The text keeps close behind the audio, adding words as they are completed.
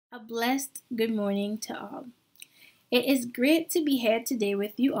A blessed good morning to all. It is great to be here today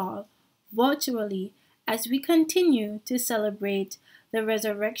with you all, virtually, as we continue to celebrate the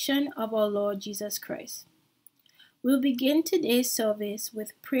resurrection of our Lord Jesus Christ. We'll begin today's service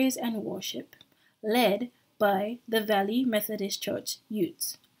with praise and worship, led by the Valley Methodist Church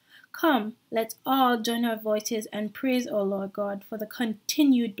youths. Come, let's all join our voices and praise our Lord God for the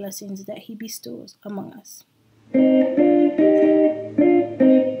continued blessings that He bestows among us.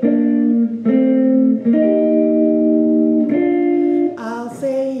 I'll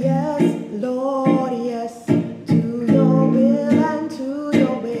say yes, Lord, yes, to your will and to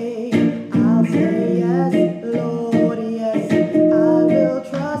your way. I'll say yes, Lord, yes, I will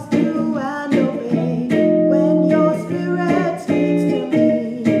trust you and obey. When your spirit speaks to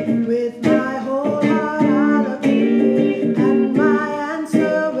me, with my whole heart I'll agree, and my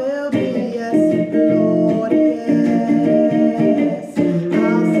answer will be yes, Lord,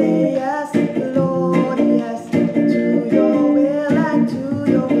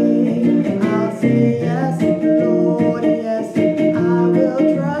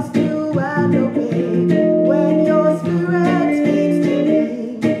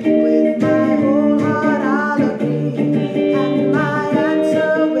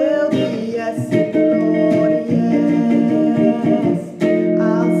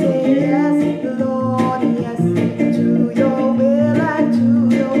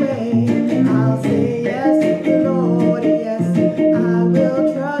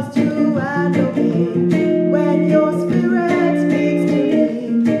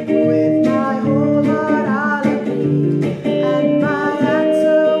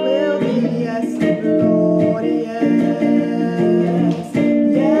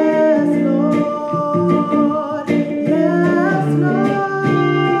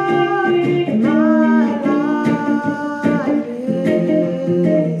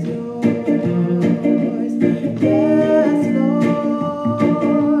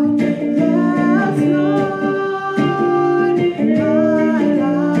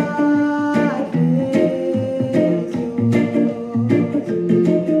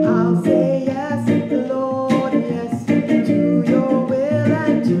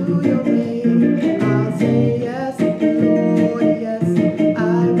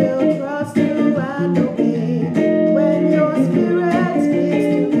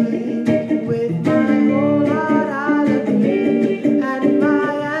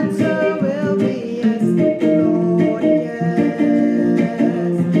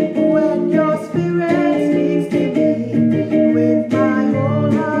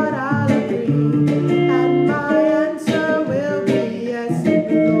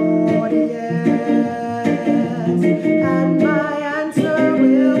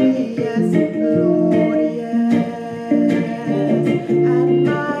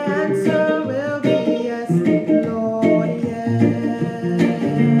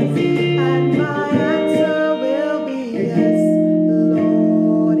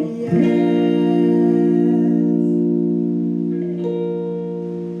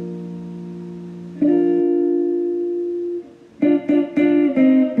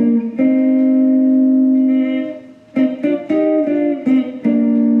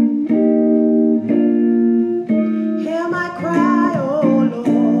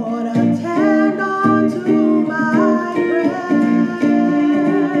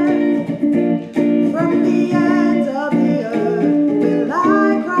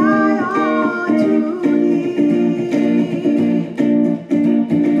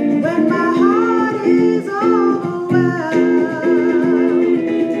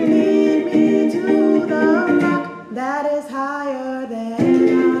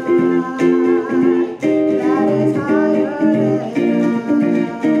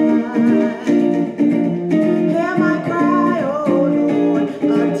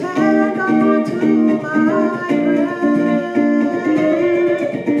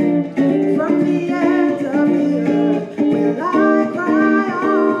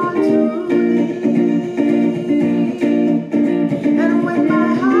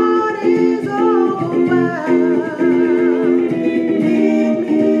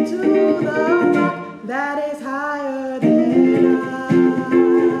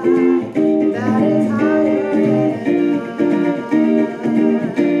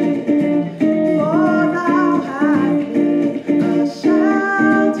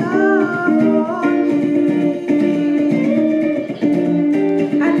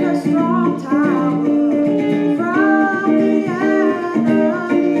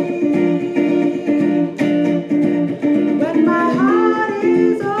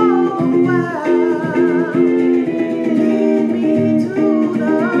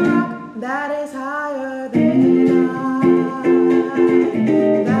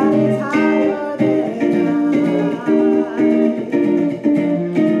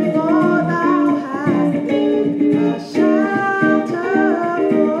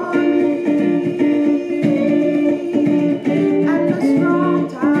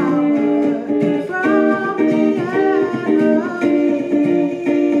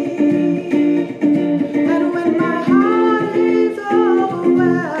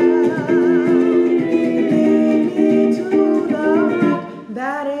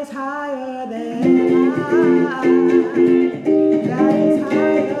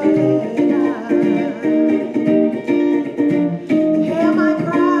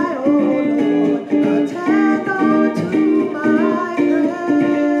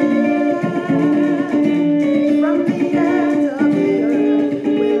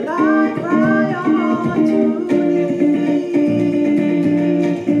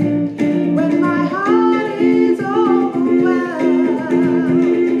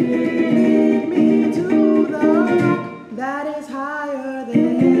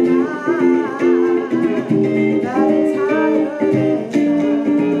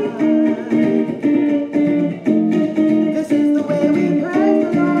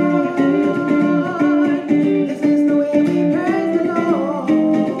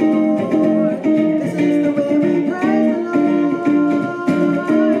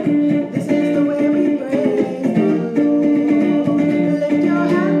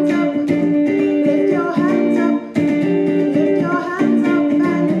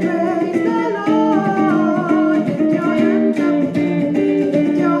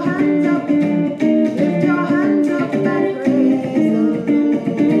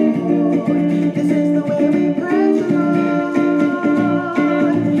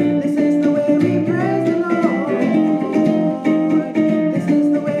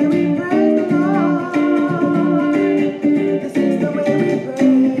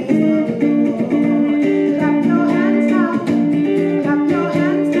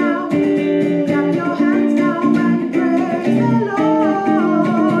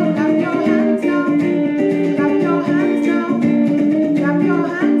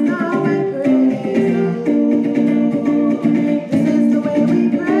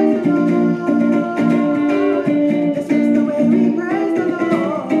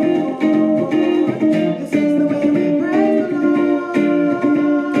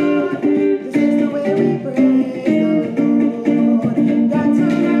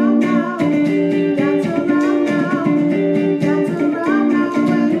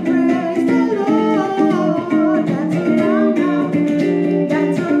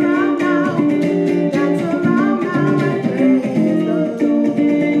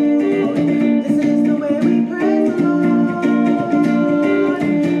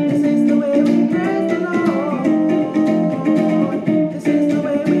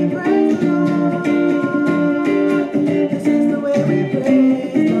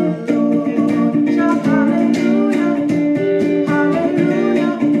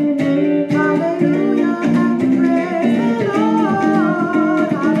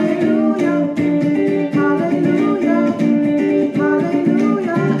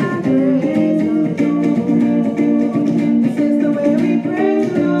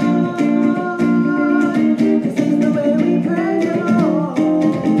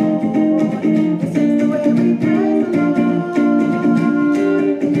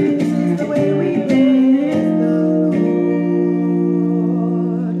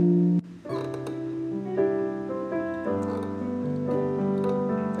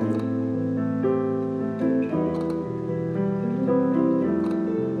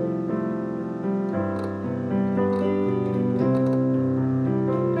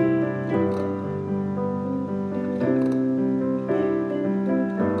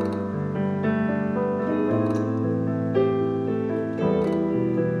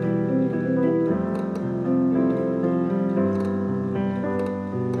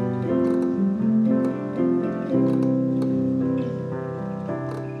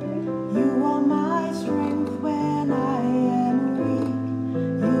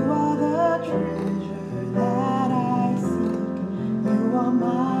 are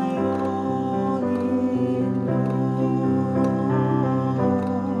my all in all.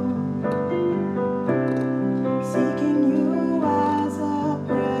 Seeking you as a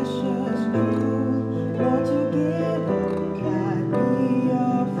precious jewel, Lord, to give up, I'd be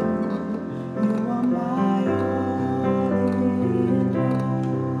a fool. You are my all in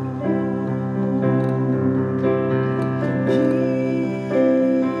all.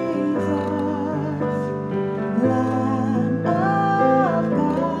 Jesus, Lamb of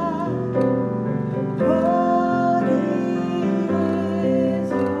God, what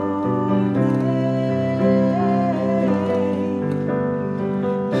is your name?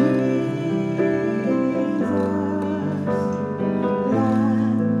 Jesus,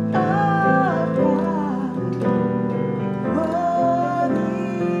 Lamb of God, what is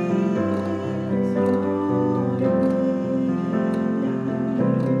your name?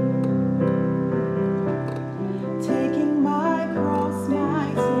 Taking my cross,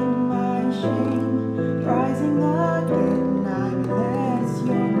 my sin, my shame, rising again, I bless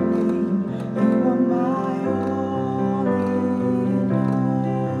your name. You are my all in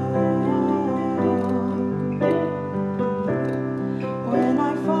all. When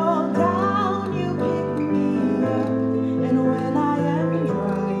I fall down, you pick me up, and when I am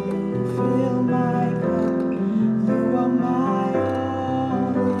dry, you fill my cup. You are my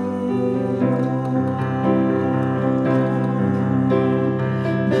all in all.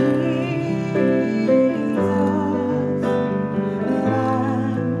 Jesus,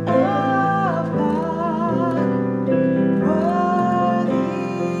 Lamb of God, what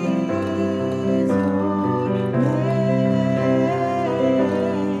is your name?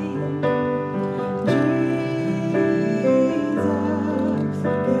 Jesus,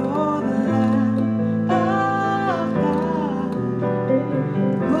 you're the Lamb of God,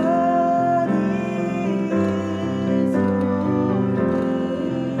 what is your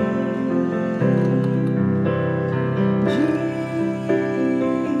name?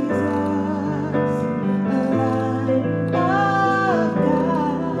 Jesus, Lamb of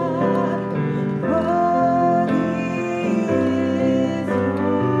God, what is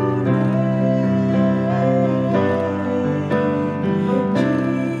your name?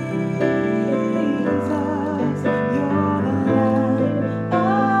 Jesus, you're the Lamb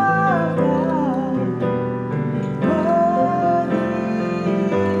of God, what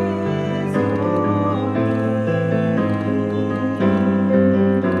is your name?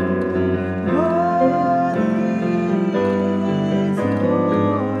 What is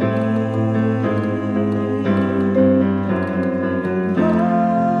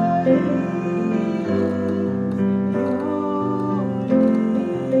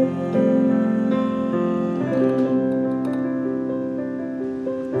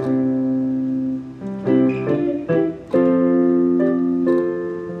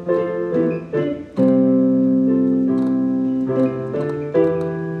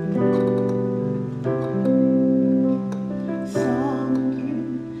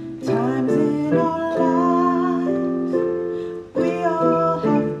Sometimes in our lives we all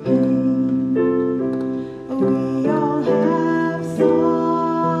have pain, we all have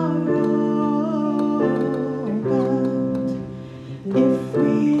sorrow, but if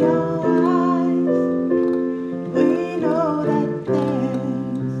we are wise, we know that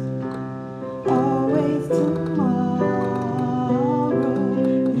there's always tomorrow.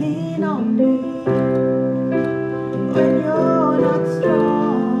 Lean on me when you're not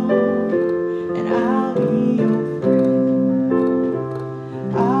strong, and I'll be your friend.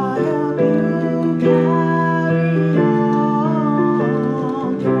 I'll help you carry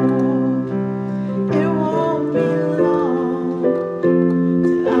on, for it won't be long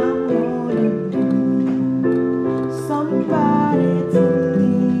till I'm gonna need somebody to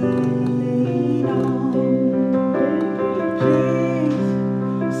lean on.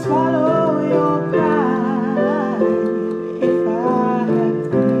 Please swallow your pride if I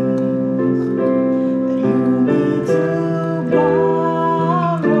have things that you need to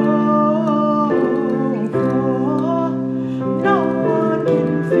borrow, for no one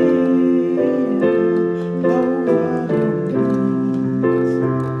can fill the world needs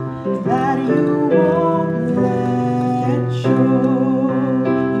that you won't let show.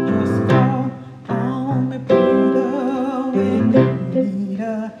 Just call on me, brother, when you need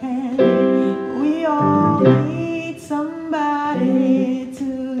a hand. We all need somebody to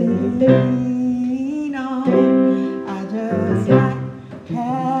lean on. I just might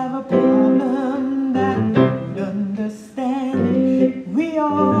have a problem that you'd understand. We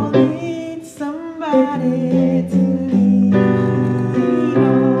all need somebody to lean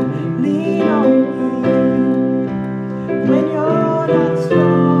on. Lean on me when you're not strong.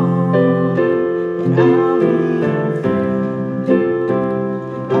 strong, and I'll be your friend.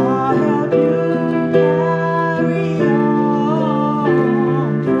 I'll help you carry on,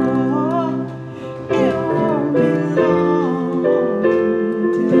 for it won't be long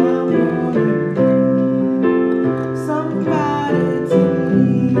till I'm gonna need somebody to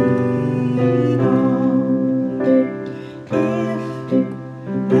lean on. If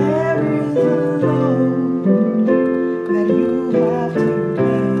there is a load that you have to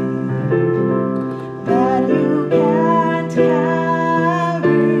bear, that you can't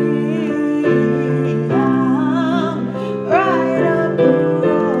carry, I'm right up the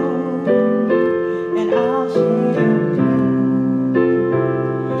road and I'll share your load.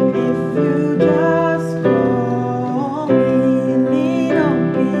 If you just call me, lean on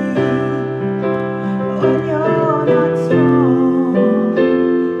me when you're not strong,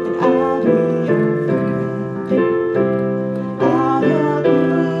 and I'll be your friend. I'll help you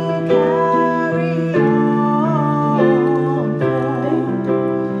carry on, for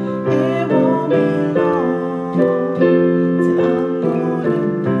it won't be long till I'm gonna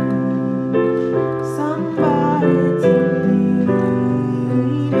need somebody to lean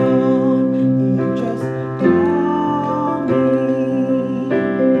on. You just call me,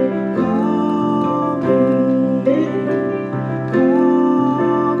 call me,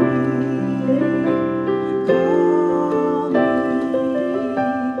 call me, call me,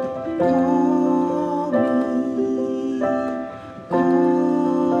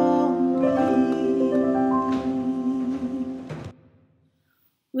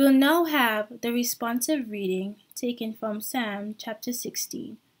 We'll now have the responsive reading taken from Psalm chapter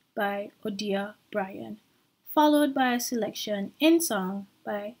 16 by Adhere Brian, followed by a selection in song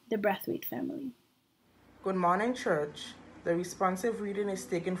by the Brathwaite family. Good morning, church. The responsive reading is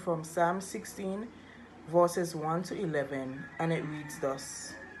taken from Psalm 16, verses 1 to 11, and it reads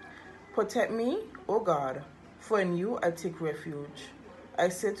thus. Protect me, O God, for in you I take refuge. I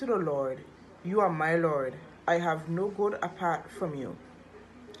say to the Lord, you are my Lord. I have no good apart from you.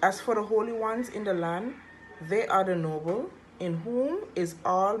 As for the holy ones in the land, they are the noble, in whom is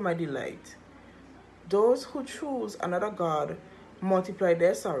all my delight. Those who choose another God multiply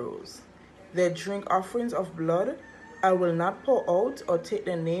their sorrows. They drink offerings of blood. I will not pour out or take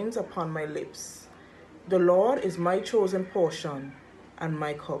their names upon my lips. The Lord is my chosen portion and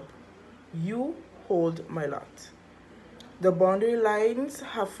my cup. You hold my lot. The boundary lines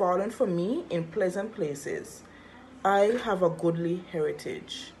have fallen for me in pleasant places. I have a goodly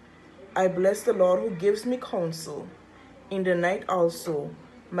heritage. I bless the Lord who gives me counsel. In the night also,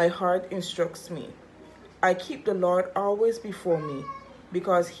 my heart instructs me. I keep the Lord always before me,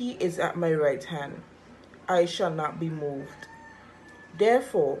 because he is at my right hand. I shall not be moved.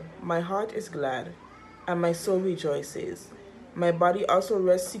 Therefore, my heart is glad, and my soul rejoices. My body also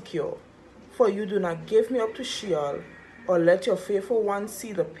rests secure, for you do not give me up to Sheol, or let your faithful one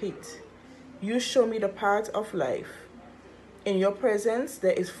see the pit. You show me the path of life. In your presence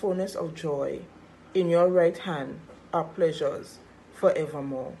there is fullness of joy. In your right hand are pleasures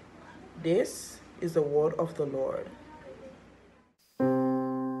forevermore. This is the word of the Lord.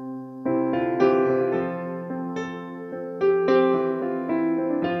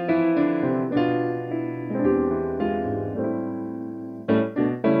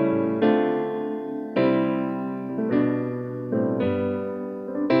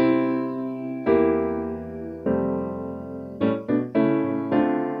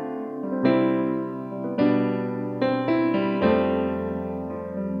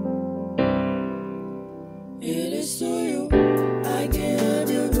 It is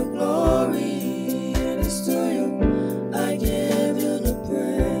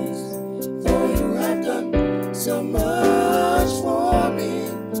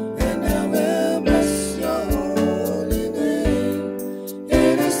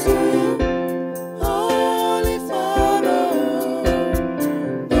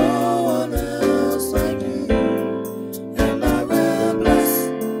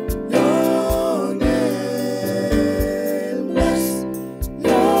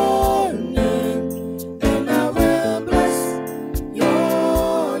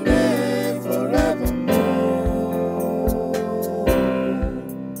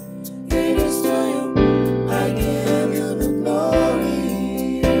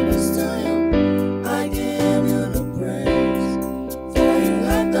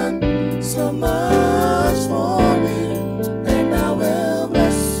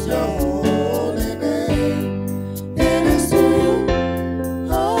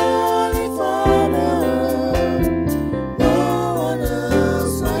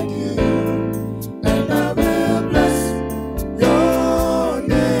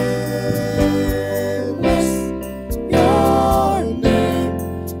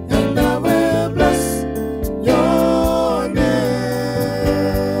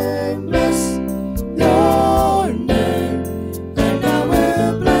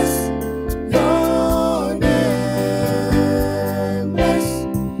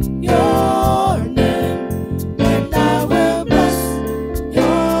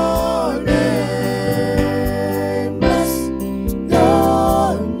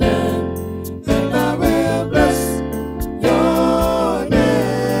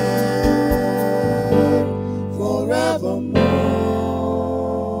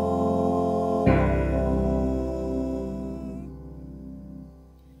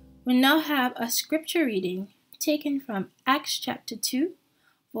We now have a scripture reading taken from Acts chapter 2,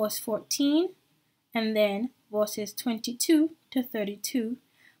 verse 14, and then verses 22 to 32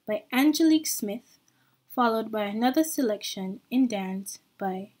 by Angelique Smith, followed by another selection in dance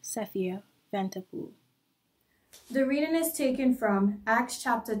by Safia Vanterpool. The reading is taken from Acts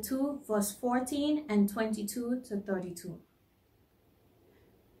chapter 2, verse 14 and 22 to 32.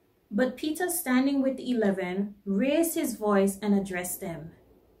 But Peter, standing with the 11, raised his voice and addressed them.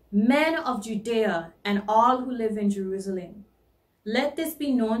 Men of Judea and all who live in Jerusalem, let this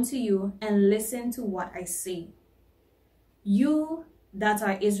be known to you and listen to what I say. You that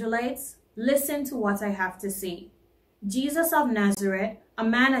are Israelites, listen to what I have to say. Jesus of Nazareth, a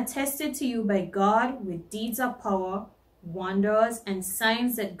man attested to you by God with deeds of power, wonders, and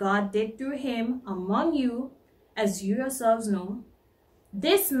signs that God did through him among you, as you yourselves know.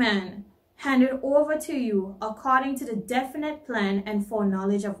 This man handed over to you according to the definite plan and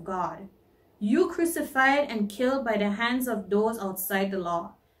foreknowledge of God. You crucified and killed by the hands of those outside the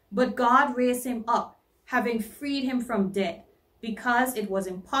law, but God raised him up, having freed him from death, because it was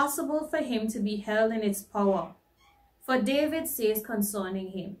impossible for him to be held in its power. For David says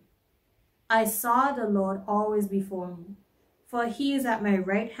concerning him, I saw the Lord always before me, for he is at my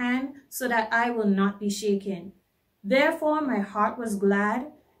right hand, so that I will not be shaken. Therefore my heart was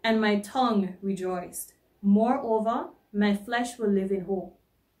glad, and my tongue rejoiced. Moreover, my flesh will live in hope.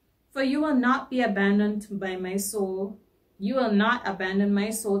 For you will not be abandoned by my soul. You will not abandon my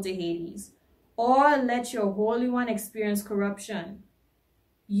soul to Hades, or let your Holy One experience corruption.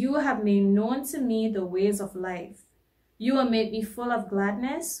 You have made known to me the ways of life. You will make me full of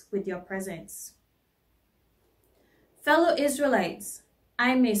gladness with your presence. Fellow Israelites,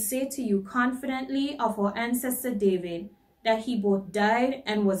 I may say to you confidently of our ancestor David, that he both died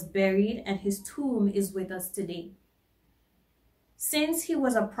and was buried, and his tomb is with us today. Since he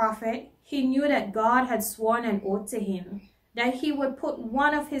was a prophet, he knew that God had sworn an oath to him, that he would put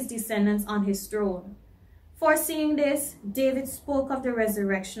one of his descendants on his throne. Foreseeing this, David spoke of the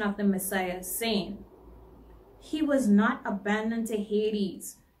resurrection of the Messiah, saying, he was not abandoned to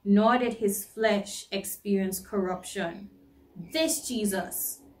Hades, nor did his flesh experience corruption. This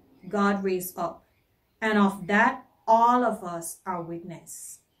Jesus God raised up, and of that all of us are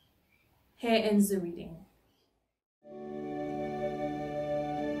witness. Here ends the reading.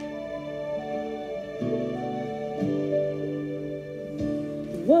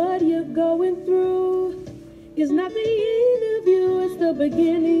 What you're going through is not the end of you, it's the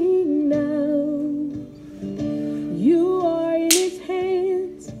beginning now. You are in his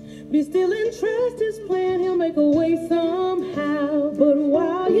hands, be still and trust his plan, he'll make a way somehow. But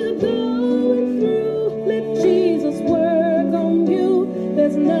while you're going through, let Jesus work on you.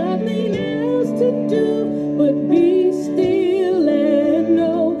 There's nothing else to do but be still and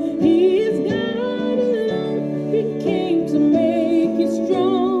know he is God alone. He came to make you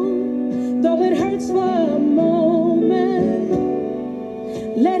strong, though it hurts for a moment.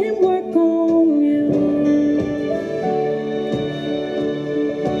 Let him work on you.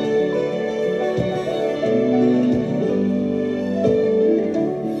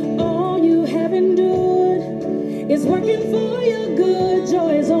 It's working for your good,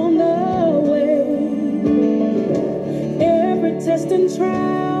 joy is on the way. Every test and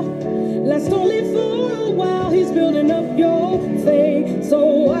trial lasts only for a while. He's building up your faith. So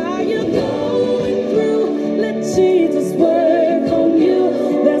while you're going through, let Jesus work on you.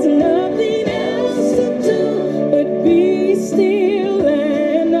 There's nothing else to do but be still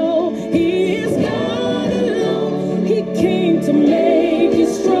and know he is God alone. He came to make you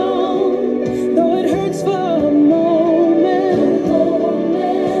strong, though it hurts for a moment.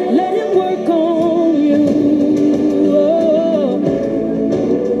 Let him work on you.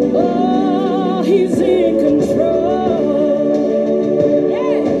 Oh, he's in control.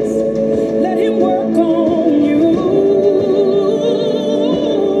 Yes, let him work on you.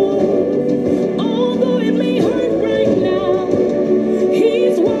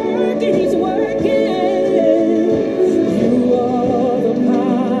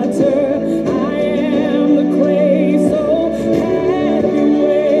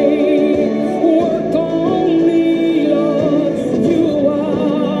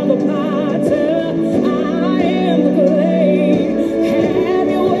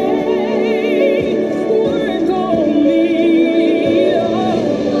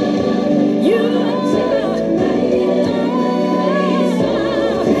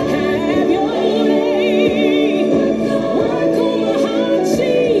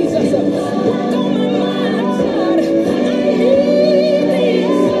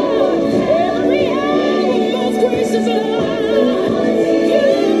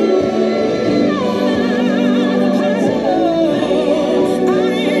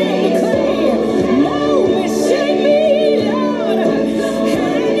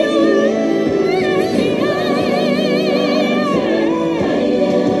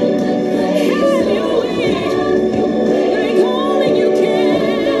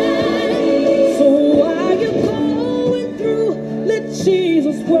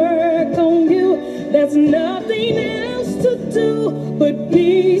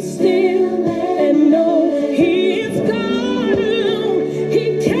 Be still and know He is God.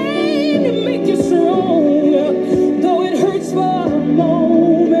 He came to make you strong, though it hurts for a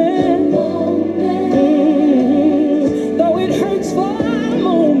moment. Though it hurts for a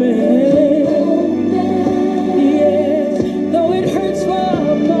moment. Yeah, though it hurts for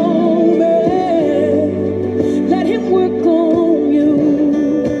a moment. Let Him work on you.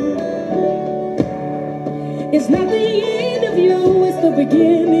 It's not the end of you, it's the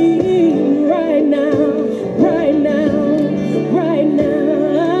beginning. Right now, right now, right now.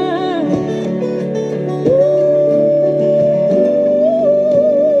 Ooh.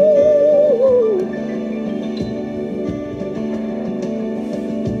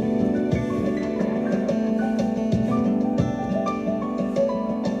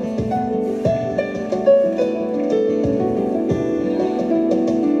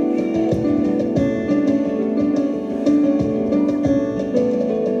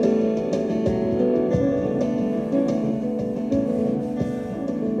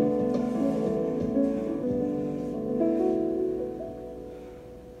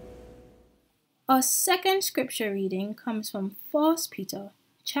 Our second scripture reading comes from 1 Peter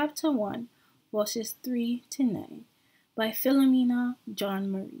chapter 1, verses 3 to 9 by Philomena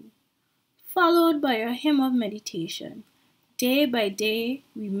John Marie, followed by a hymn of meditation. Day by day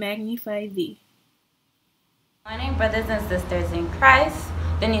we magnify thee. Good morning, brothers and sisters in Christ.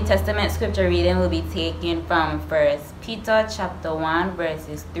 The New Testament scripture reading will be taken from 1 Peter chapter 1,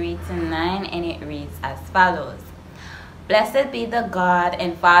 verses 3 to 9, and it reads as follows. Blessed be the God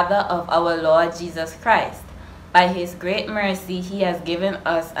and Father of our Lord Jesus Christ. By His great mercy, He has given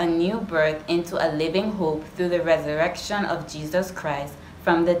us a new birth into a living hope through the resurrection of Jesus Christ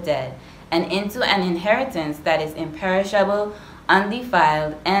from the dead, and into an inheritance that is imperishable,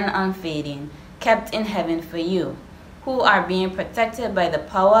 undefiled, and unfading, kept in heaven for you, who are being protected by the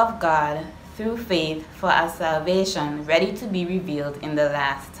power of God through faith for our salvation, ready to be revealed in the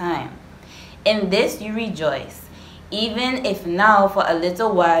last time. In this you rejoice, even if now for a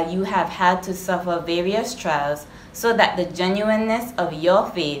little while you have had to suffer various trials, so that the genuineness of your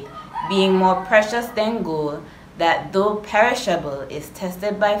faith, being more precious than gold, that though perishable is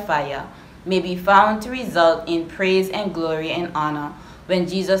tested by fire, may be found to result in praise and glory and honor when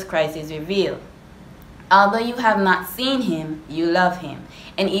Jesus Christ is revealed. Although you have not seen Him, you love Him,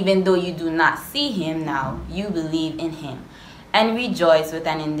 and even though you do not see Him now, you believe in Him, and rejoice with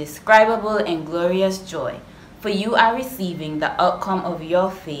an indescribable and glorious joy, for you are receiving the outcome of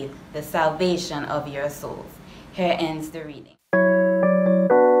your faith, the salvation of your souls. Here ends the reading.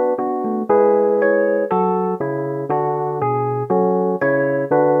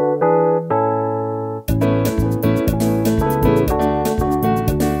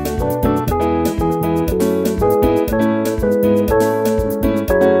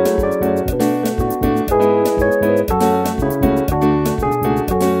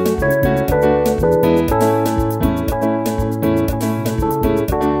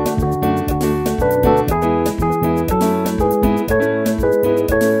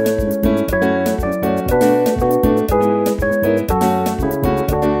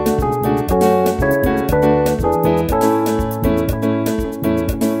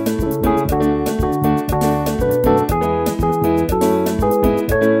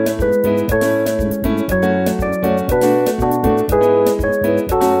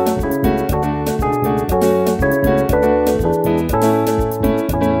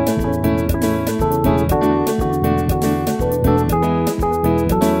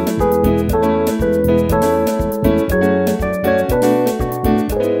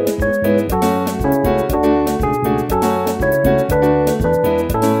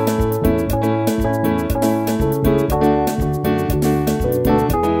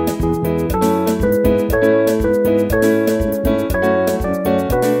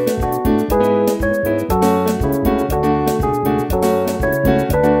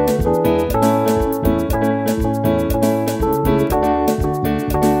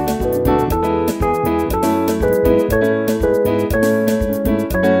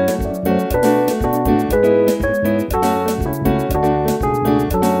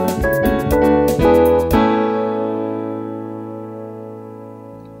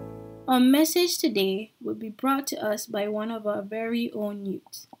 Our message today will be brought to us by one of our very own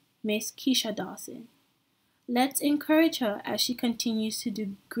youths, Miss Keisha Dawson. Let's encourage her as she continues to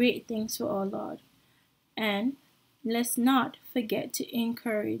do great things for our Lord. And let's not forget to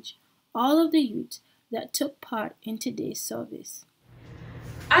encourage all of the youth that took part in today's service.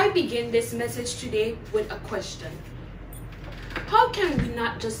 I begin this message today with a question. How can we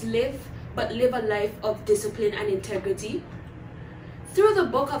not just live, but live a life of discipline and integrity? Through the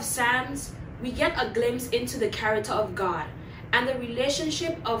book of Psalms, we get a glimpse into the character of God and the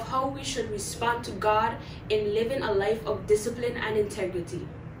relationship of how we should respond to God in living a life of discipline and integrity.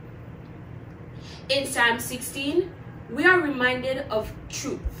 In Psalm 16, we are reminded of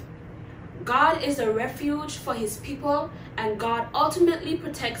truth. God is a refuge for his people, and God ultimately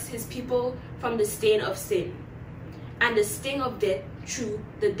protects his people from the stain of sin and the sting of death through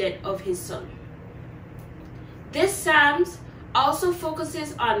the death of his Son. This Psalms also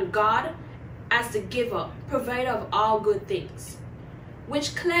focuses on God as the giver, provider of all good things,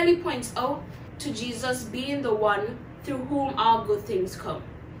 which clearly points out to Jesus being the one through whom all good things come.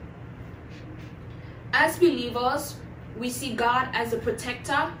 As believers, we see God as the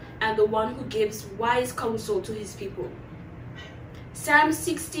protector and the one who gives wise counsel to his people. Psalm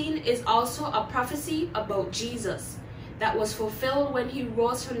 16 is also a prophecy about Jesus that was fulfilled when he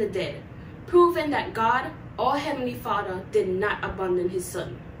rose from the dead, proving that God, our Heavenly Father, did not abandon his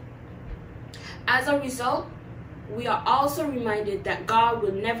Son. As a result, we are also reminded that God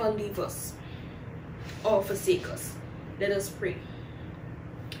will never leave us or forsake us. Let us pray.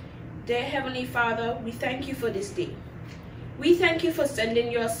 Dear Heavenly Father, we thank you for this day. We thank you for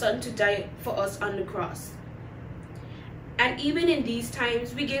sending your Son to die for us on the cross. And even in these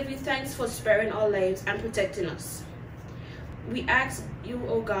times, we give you thanks for sparing our lives and protecting us. We ask you,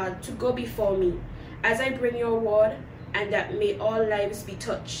 O God, to go before me as I bring your word, and that may all lives be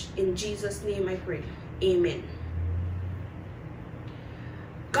touched. In Jesus' name I pray. Amen.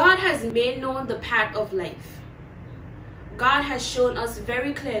 God has made known the path of life. God has shown us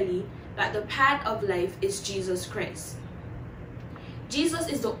very clearly that the path of life is Jesus Christ. Jesus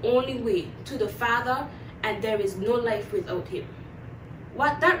is the only way to the Father, and there is no life without him.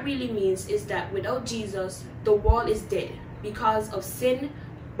 What that really means is that without Jesus, the world is dead because of sin,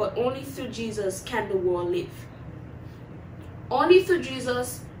 but only through Jesus can the world live. Only through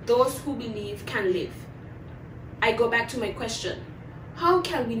Jesus, those who believe can live. I go back to my question. How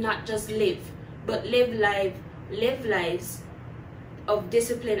can we not just live, but live lives of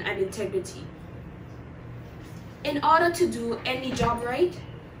discipline and integrity? In order to do any job right,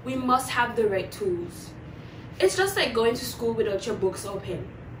 we must have the right tools. It's just like going to school without your books or pen.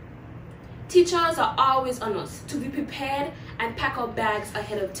 Teachers are always on us to be prepared and pack our bags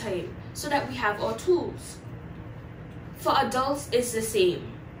ahead of time so that we have our tools. For adults, it's the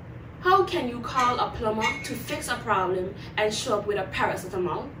same. How can you call a plumber to fix a problem and show up with a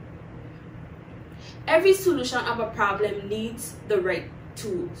paracetamol? Every solution of a problem needs the right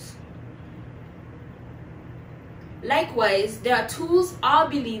tools. Likewise, there are tools all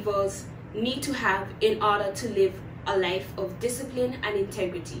believers need to have in order to live a life of discipline and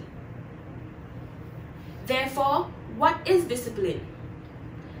integrity. Therefore, what is discipline?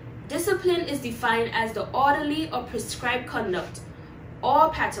 Discipline is defined as the orderly or prescribed conduct or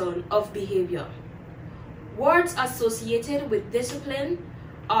pattern of behavior. Words associated with discipline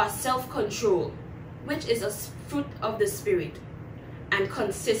are self-control, which is a fruit of the Spirit, and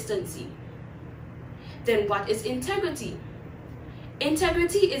consistency. Then what is integrity?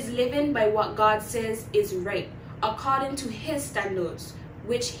 Integrity is living by what God says is right, according to his standards,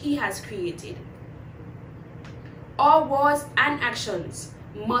 which he has created. All words and actions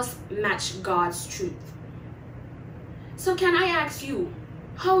must match God's truth. So can I ask you,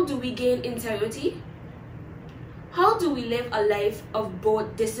 how do we gain integrity? How do we live a life of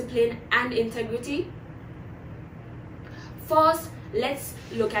both discipline and integrity? First, let's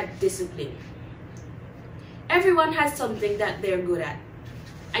look at discipline. Everyone has something that they're good at,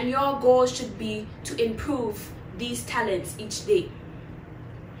 and your goal should be to improve these talents each day.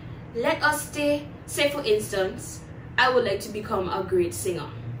 Let us say for instance, I would like to become a great singer.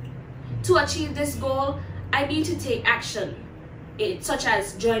 To achieve this goal, I need to take action, such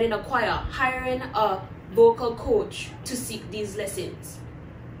as joining a choir, hiring a vocal coach to seek these lessons.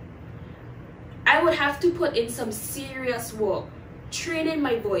 I would have to put in some serious work, training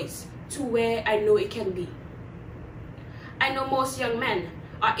my voice to where I know it can be. I know most young men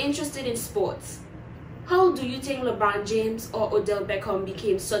are interested in sports. How do you think LeBron James or Odell Beckham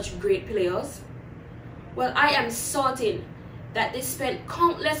became such great players? Well, I am certain that they spent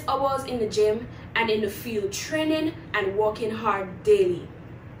countless hours in the gym and in the field training and working hard daily.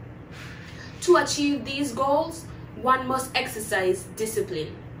 To achieve these goals, one must exercise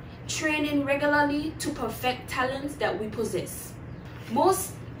discipline, training regularly to perfect talents that we possess.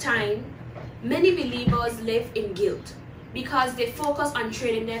 Most time, many believers live in guilt because they focus on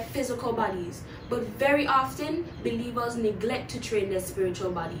training their physical bodies, but very often believers neglect to train their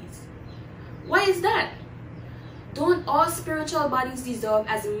spiritual bodies. Why is that? Don't all spiritual bodies deserve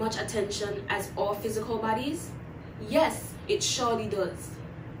as much attention as all physical bodies? Yes, it surely does.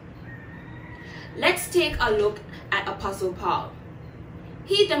 Let's take a look at Apostle Paul.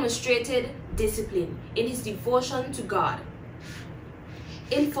 He demonstrated discipline in his devotion to God.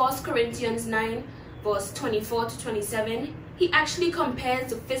 In 1 Corinthians 9, verse 24 to 27, he actually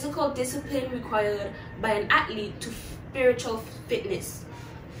compares the physical discipline required by an athlete to spiritual fitness.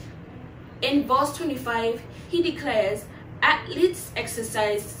 In verse 25, he declares athletes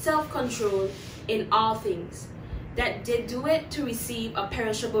exercise self-control in all things, that they do it to receive a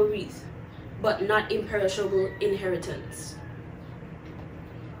perishable wreath, but not imperishable inheritance.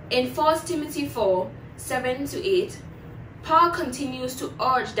 In 1 Timothy 4, 7 to 8, Paul continues to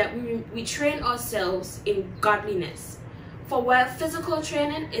urge that we train ourselves in godliness. For while physical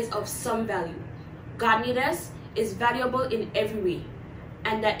training is of some value, godliness is valuable in every way,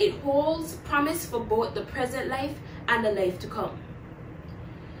 and that it holds promise for both the present life and the life to come.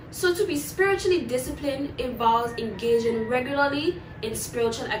 So to be spiritually disciplined involves engaging regularly in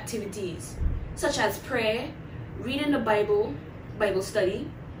spiritual activities, such as prayer, reading the Bible, Bible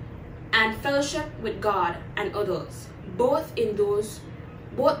study, and fellowship with God and others, both those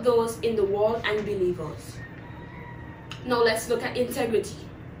in the world and believers. Now let's look at integrity.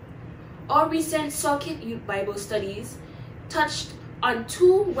 Our recent Circuit Youth Bible studies touched on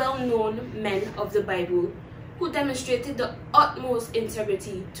two well-known men of the Bible who demonstrated the utmost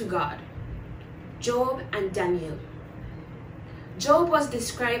integrity to God, Job and Daniel. Job was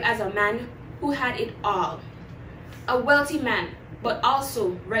described as a man who had it all, a wealthy man, but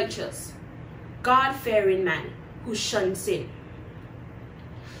also righteous, God-fearing man who shunned sin.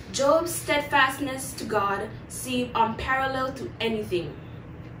 Job's steadfastness to God seemed unparalleled to anything,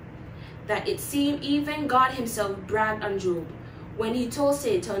 that it seemed even God himself bragged on Job when he told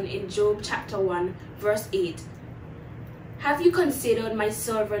Satan in Job chapter 1, verse 8, "Have you considered my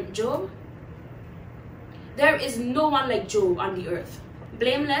servant Job? There is no one like Job on the earth,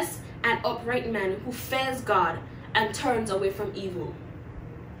 blameless and upright man who fears God and turns away from evil."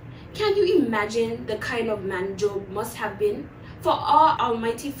 Can you imagine the kind of man Job must have been for our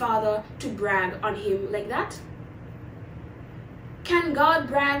Almighty Father to brag on him like that? Can God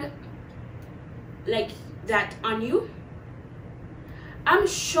brag like that on you? I'm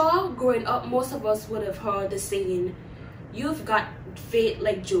sure growing up most of us would have heard the saying, "You've got faith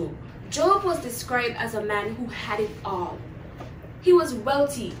like Job." Job was described as a man who had it all. He was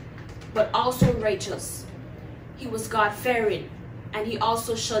wealthy, but also righteous. He was God-fearing, and he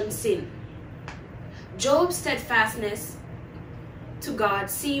also shunned sin. Job's steadfastness to God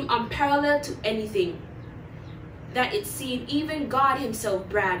seemed unparalleled to anything, that it seemed even God himself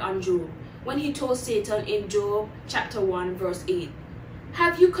bragged on Job when he told Satan in Job chapter 1, verse 8,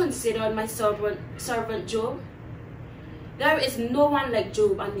 "Have you considered my servant Job? There is no one like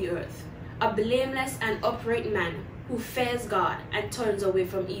Job on the earth, a blameless and upright man who fears God and turns away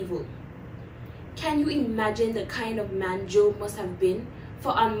from evil." Can you imagine the kind of man Job must have been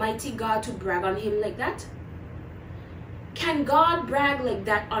for Almighty God to brag on him like that? Can God brag like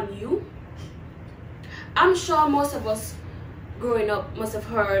that on you? I'm sure most of us growing up must have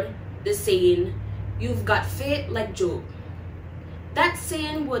heard the saying, "You've got faith like Job." That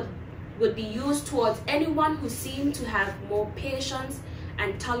saying would be used towards anyone who seemed to have more patience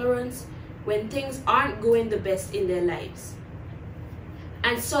and tolerance when things aren't going the best in their lives.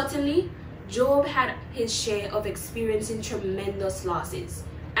 And certainly, Job had his share of experiencing tremendous losses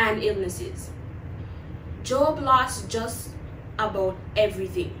and illnesses. Job lost just about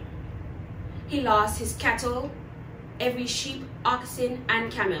everything. He lost his cattle, every sheep, oxen,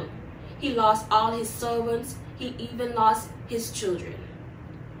 and camel. He lost all his servants. He even lost his children.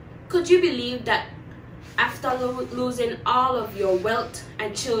 Could you believe that after losing all of your wealth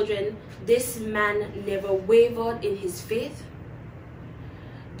and children, this man never wavered in his faith?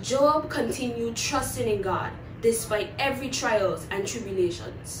 Job continued trusting in God despite every trials and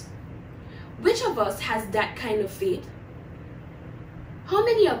tribulations. Which of us has that kind of faith? How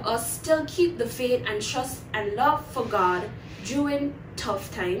many of us still keep the faith and trust and love for God during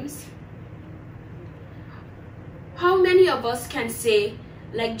tough times? How many of us can say,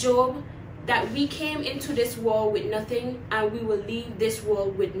 like Job, that we came into this world with nothing and we will leave this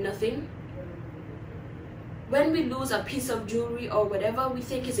world with nothing? When we lose a piece of jewelry or whatever we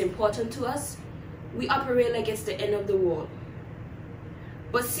think is important to us, we operate like it's the end of the world.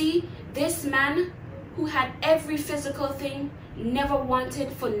 But see, this man who had every physical thing never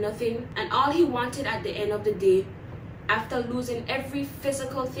wanted for nothing, and all he wanted at the end of the day, after losing every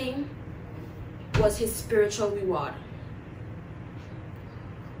physical thing, was his spiritual reward.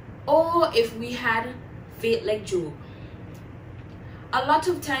 Oh, if we had faith like Job. A lot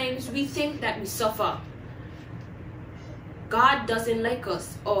of times we think that we suffer God doesn't like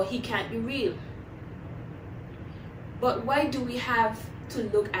us or he can't be real. But why do we have to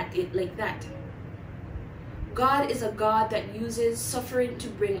look at it like that? God is a God that uses suffering to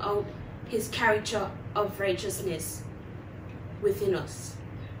bring out his character of righteousness within us.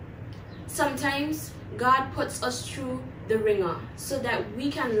 Sometimes God puts us through the ringer so that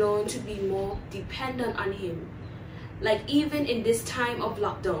we can learn to be more dependent on him. Like even in this time of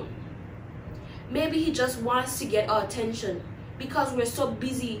lockdown. Maybe he just wants to get our attention because we're so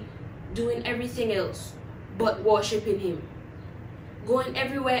busy doing everything else but worshiping him. Going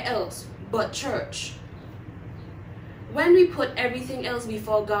everywhere else but church. When we put everything else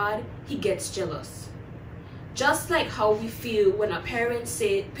before God, he gets jealous. Just like how we feel when a parent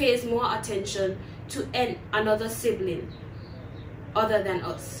pays more attention to another sibling other than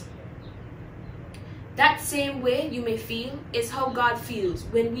us. That same way you may feel is how God feels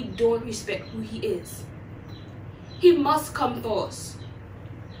when we don't respect who he is. He must come first.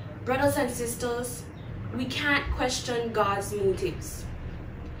 Brothers and sisters, we can't question God's motives.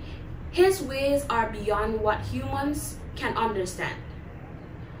 His ways are beyond what humans can understand.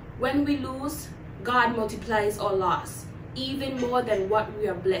 When we lose, God multiplies our loss, even more than what we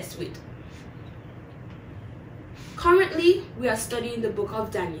are blessed with. Currently, we are studying the book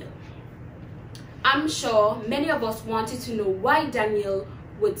of Daniel. I'm sure many of us wanted to know why Daniel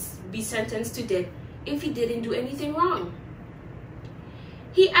would be sentenced to death if he didn't do anything wrong.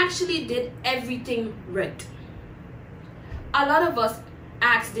 He actually did everything right. A lot of us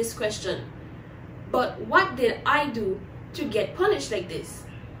ask this question, but what did I do to get punished like this?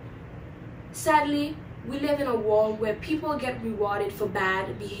 Sadly, we live in a world where people get rewarded for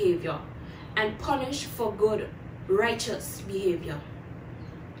bad behavior and punished for good, righteous behavior.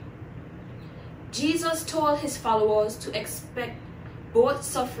 Jesus told his followers to expect both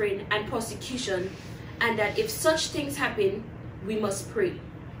suffering and persecution, and that if such things happen, we must pray.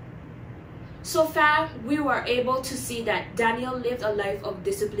 So far, we were able to see that Daniel lived a life of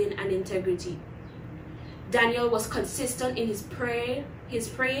discipline and integrity. Daniel was consistent in his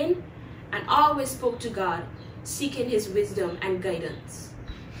praying, and always spoke to God, seeking his wisdom and guidance.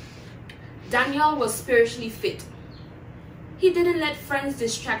 Daniel was spiritually fit. He didn't let friends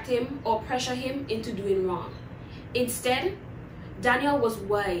distract him or pressure him into doing wrong. Instead, Daniel was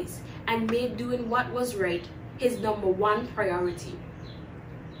wise and made doing what was right his #1 priority.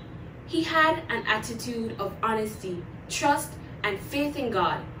 He had an attitude of honesty, trust, and faith in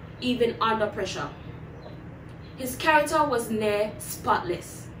God, even under pressure. His character was near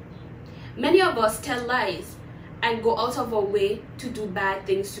spotless. Many of us tell lies and go out of our way to do bad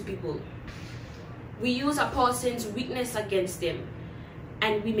things to people. We use a person's weakness against them,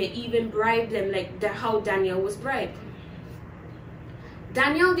 and we may even bribe them like how Daniel was bribed.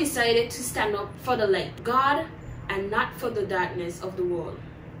 Daniel decided to stand up for the light, God, and not for the darkness of the world.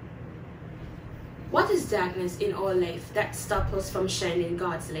 What is darkness in our life that stops us from shining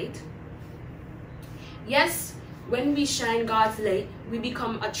God's light? Yes, when we shine God's light, we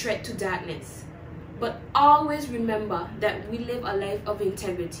become a threat to darkness. But always remember that we live a life of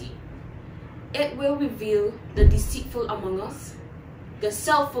integrity. It will reveal the deceitful among us, the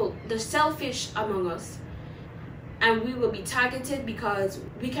selfish among us, and we will be targeted because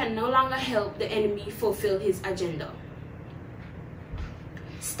we can no longer help the enemy fulfill his agenda.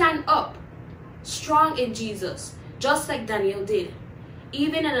 Stand up, strong in Jesus, just like Daniel did,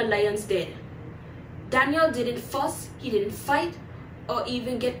 even in the lion's den. Daniel didn't fuss, he didn't fight, or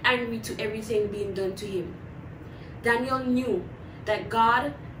even get angry to everything being done to him. Daniel knew that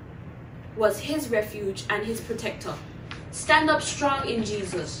God was his refuge and his protector. Stand up strong in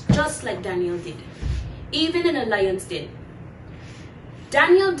Jesus, just like Daniel did, even in a lion's den.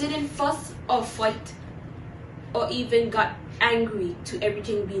 Daniel didn't fuss or fight or even got angry to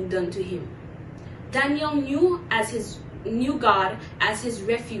everything being done to him. Daniel knew God as his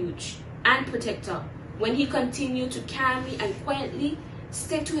refuge and protector when he continued to calmly and quietly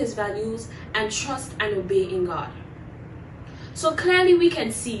stick to his values and trust and obey in God. So clearly we can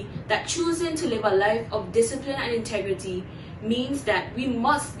see that choosing to live a life of discipline and integrity means that we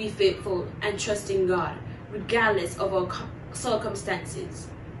must be faithful and trust in God regardless of our circumstances.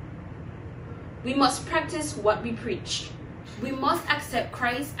 We must practice what we preach. We must accept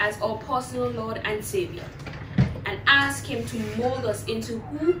Christ as our personal Lord and Savior and ask him to mold us into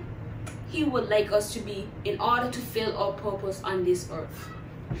who he would like us to be in order to fulfill our purpose on this earth.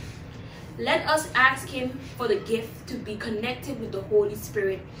 Let us ask him for the gift to be connected with the Holy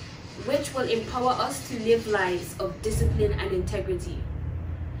Spirit, which will empower us to live lives of discipline and integrity.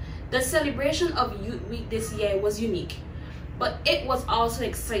 The celebration of Youth Week this year was unique, but it was also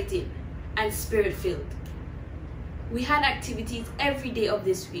exciting and spirit-filled. we had activities every day of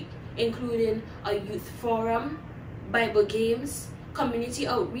this week, including a youth forum, Bible games, community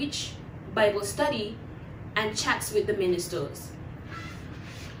outreach, Bible study, and chats with the ministers.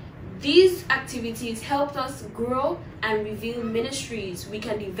 These activities helped us grow and reveal ministries we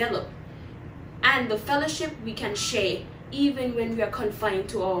can develop and the fellowship we can share even when we are confined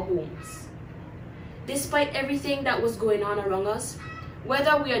to our homes. Despite everything that was going on around us,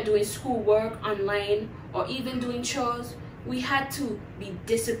 whether we are doing schoolwork online or even doing chores, we had to be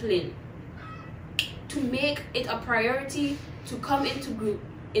disciplined to make it a priority to come into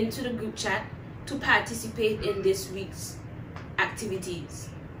the group chat to participate in this week's activities.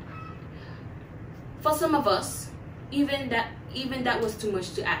 For some of us, even that was too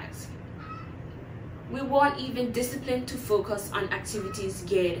much to ask. We weren't even disciplined to focus on activities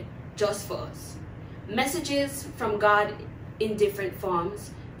geared just for us. Messages from God in different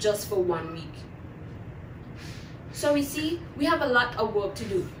forms just for 1 week. So we see we have a lot of work to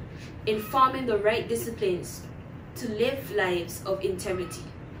do in forming the right disciplines to live lives of integrity.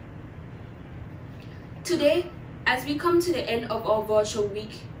 Today, as we come to the end of our virtual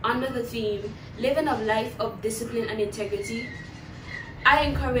week under the theme, Living a Life of Discipline and Integrity, I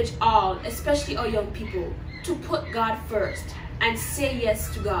encourage all, especially our young people, to put God first and say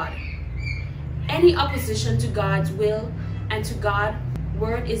yes to God. Any opposition to God's will and to God's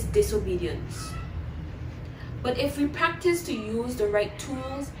word is disobedience. But if we practice to use the right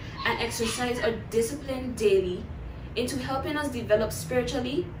tools and exercise our discipline daily into helping us develop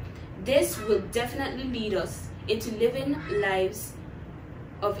spiritually, this will definitely lead us into living lives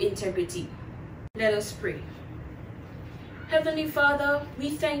of integrity. Let us pray. Heavenly Father, we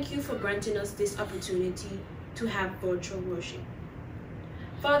thank you for granting us this opportunity to have virtual worship.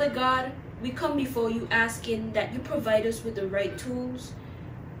 Father God, we come before you asking that you provide us with the right tools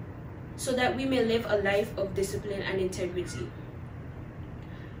so that we may live a life of discipline and integrity.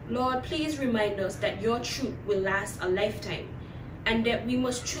 Lord, please remind us that your truth will last a lifetime and that we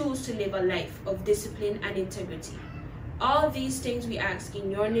must choose to live a life of discipline and integrity. All these things we ask in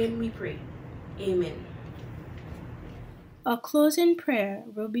your name we pray. Amen. Our closing prayer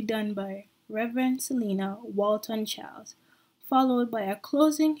will be done by Reverend Selena Walton Charles, followed by a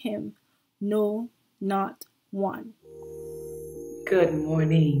closing hymn, No, Not One. Good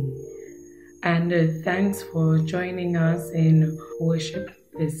morning, and thanks for joining us in worship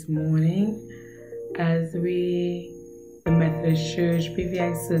this morning as we, the Methodist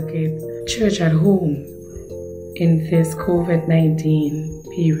BVI Circuit Church at home in this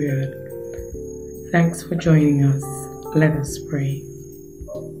COVID-19 period. Thanks for joining us. Let us pray.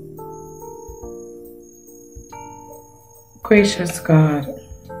 Gracious God,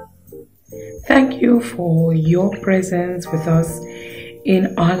 thank you for your presence with us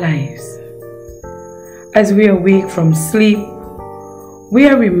in our lives. As we awake from sleep, we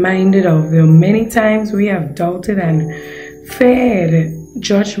are reminded of the many times we have doubted and feared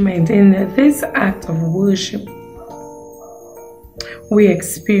judgment. In this act of worship, we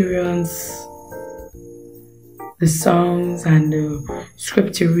experience the songs and the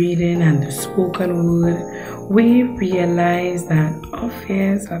scripture reading and the spoken word. We realize that our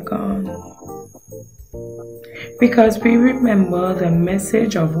fears are gone because we remember the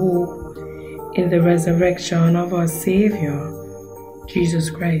message of hope in the resurrection of our Savior,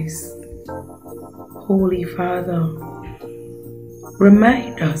 Jesus Christ. Holy Father,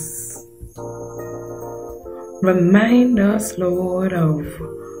 remind us, Lord, of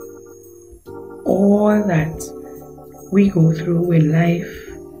all that we go through in life,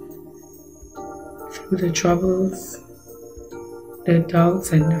 through the troubles, the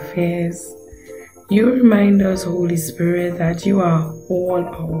doubts and the fears. You remind us, Holy Spirit, that you are all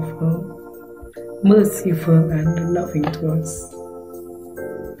powerful, merciful and loving to us.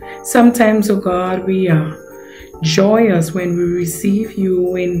 Sometimes, oh God, we are joyous when we receive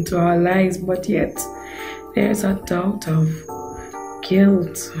you into our lives, but yet there's a doubt of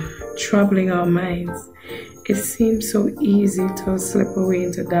guilt troubling our minds. It seems so easy to slip away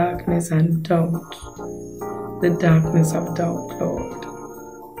into darkness and doubt, the darkness of doubt, Lord.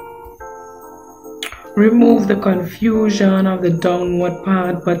 Remove the confusion of the downward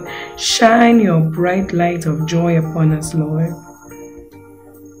path, but shine your bright light of joy upon us, Lord.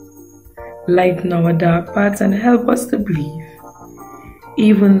 Lighten our dark paths and help us to believe,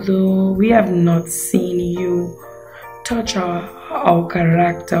 even though we have not seen you. Touch our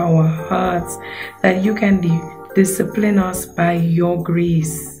character, our hearts, that you can discipline us by your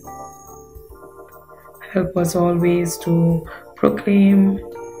grace. Help us always to proclaim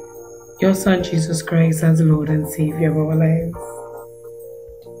your Son Jesus Christ as Lord and Savior of our lives.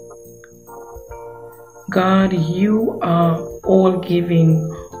 God, you are all giving,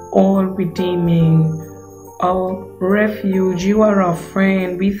 all redeeming, our refuge. You are our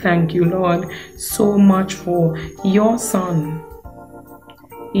friend. We thank you, Lord, so much for your Son.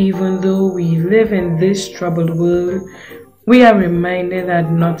 Even though we live in this troubled world, we are reminded that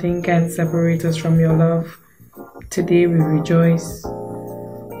nothing can separate us from your love. Today we rejoice,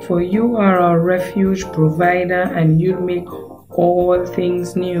 for you are our refuge, provider, and you make all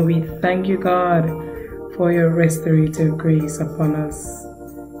things new. We thank you, God, for your restorative grace upon us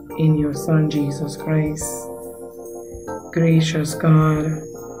in your Son, Jesus Christ. Gracious God,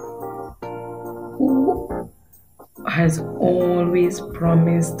 who has always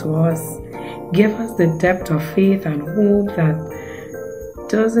promised to us, give us the depth of faith and hope that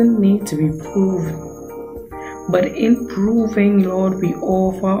doesn't need to be proved. But in proving, Lord, we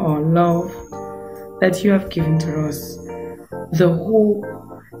offer our love that you have given to us, the hope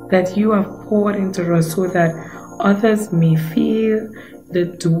that you have poured into us so that others may feel the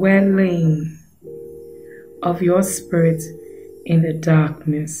dwelling of your Spirit in the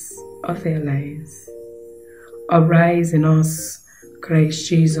darkness of their lives. Arise in us, Christ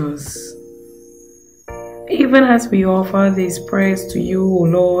Jesus. Even as we offer these prayers to you, O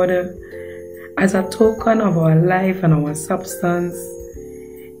Lord, as a token of our life and our substance,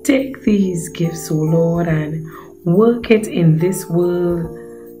 take these gifts, O Lord, and work it in this world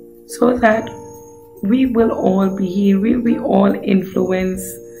so that we will all be here. We all influence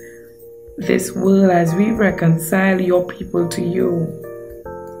this world as we reconcile your people to you.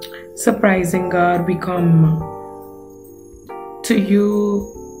 Surprising God, we come to you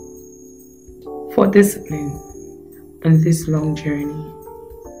for discipline on this long journey.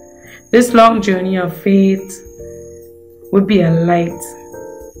 This long journey of faith would be a light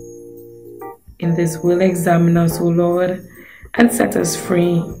in this world. Examine us, O Lord, and set us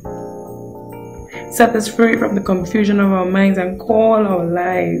free. Set us free from the confusion of our minds and call our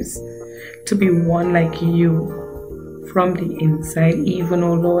lives to be one like you from the inside, even,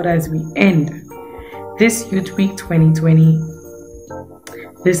 O Lord, as we end this Youth Week 2020,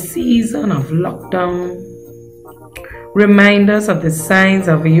 the season of lockdown. Remind us of the signs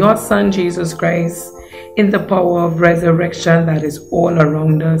of your Son, Jesus Christ, in the power of resurrection that is all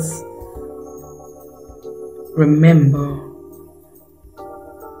around us. Remember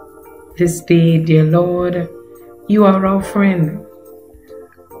this day, dear Lord, you are our friend.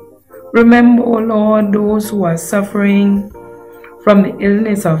 Remember, O Lord, those who are suffering from the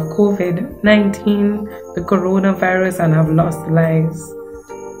illness of COVID-19, the coronavirus, and have lost lives.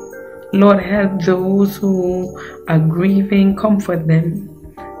 Lord, help those who are grieving, comfort them.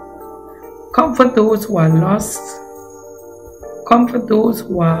 Comfort those who are lost. Comfort those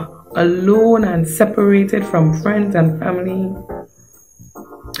who are alone and separated from friends and family.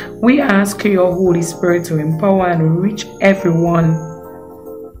 We ask your Holy Spirit to empower and reach everyone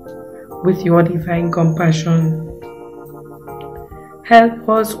with your divine compassion. Help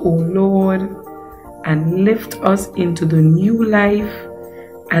us, O Lord, and lift us into the new life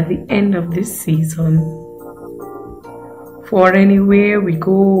at the end of this season. For anywhere we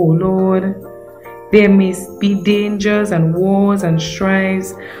go, O Lord, there may be dangers and wars and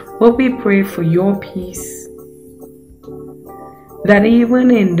strifes, but we pray for your peace, that even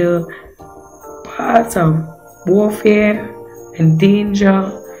in the paths of warfare and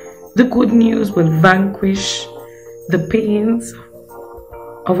danger, the good news will vanquish the pains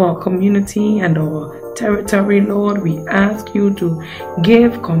of our community and our territory. Lord, we ask you to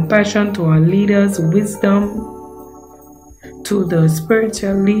give compassion to our leaders, wisdom to the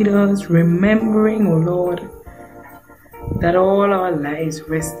spiritual leaders, remembering, O Lord, that all our lives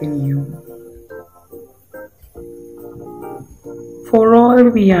rest in you. For all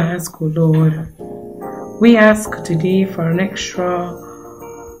we ask, O Lord, we ask today for an extra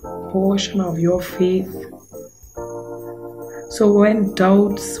portion of your faith. So when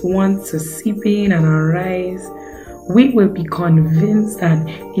doubts want to seep in and arise, we will be convinced and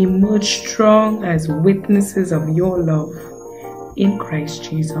emerge strong as witnesses of your love in Christ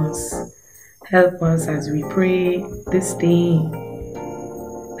Jesus. Help us as we pray this day.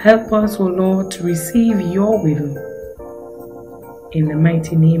 Help us, O Lord, to receive your will. In the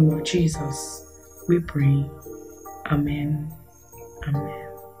mighty name of Jesus, we pray. Amen. Amen.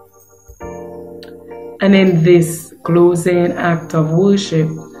 And in this closing act of worship,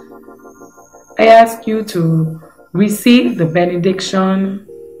 I ask you to receive the benediction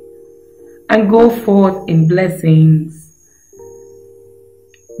and go forth in blessings,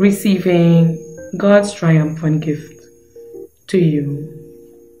 receiving God's triumphant gift to you.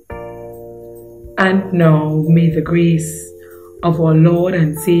 And now may the grace of our Lord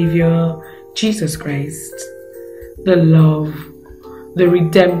and Savior, Jesus Christ, the love, the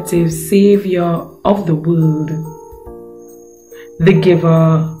redemptive Savior of the world, the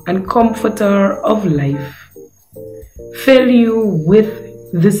giver and comforter of life, fill you with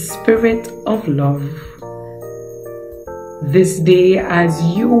the Spirit of love. This day, as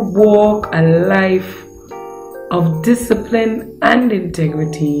you walk a life of discipline and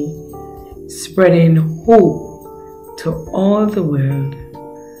integrity, spreading hope to all the world.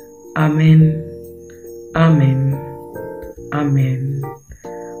 Amen. Amen. Amen.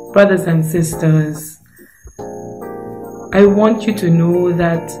 Brothers and sisters, I want you to know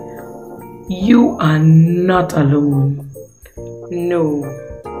that you are not alone. No,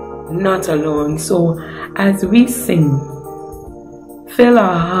 not alone. So as we sing, fill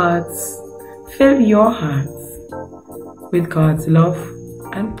our hearts, fill your hearts with God's love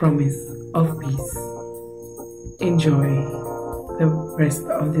and promise of peace. Enjoy the rest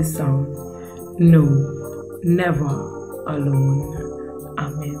of this song. No, never alone.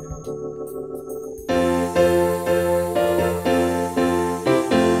 Amen.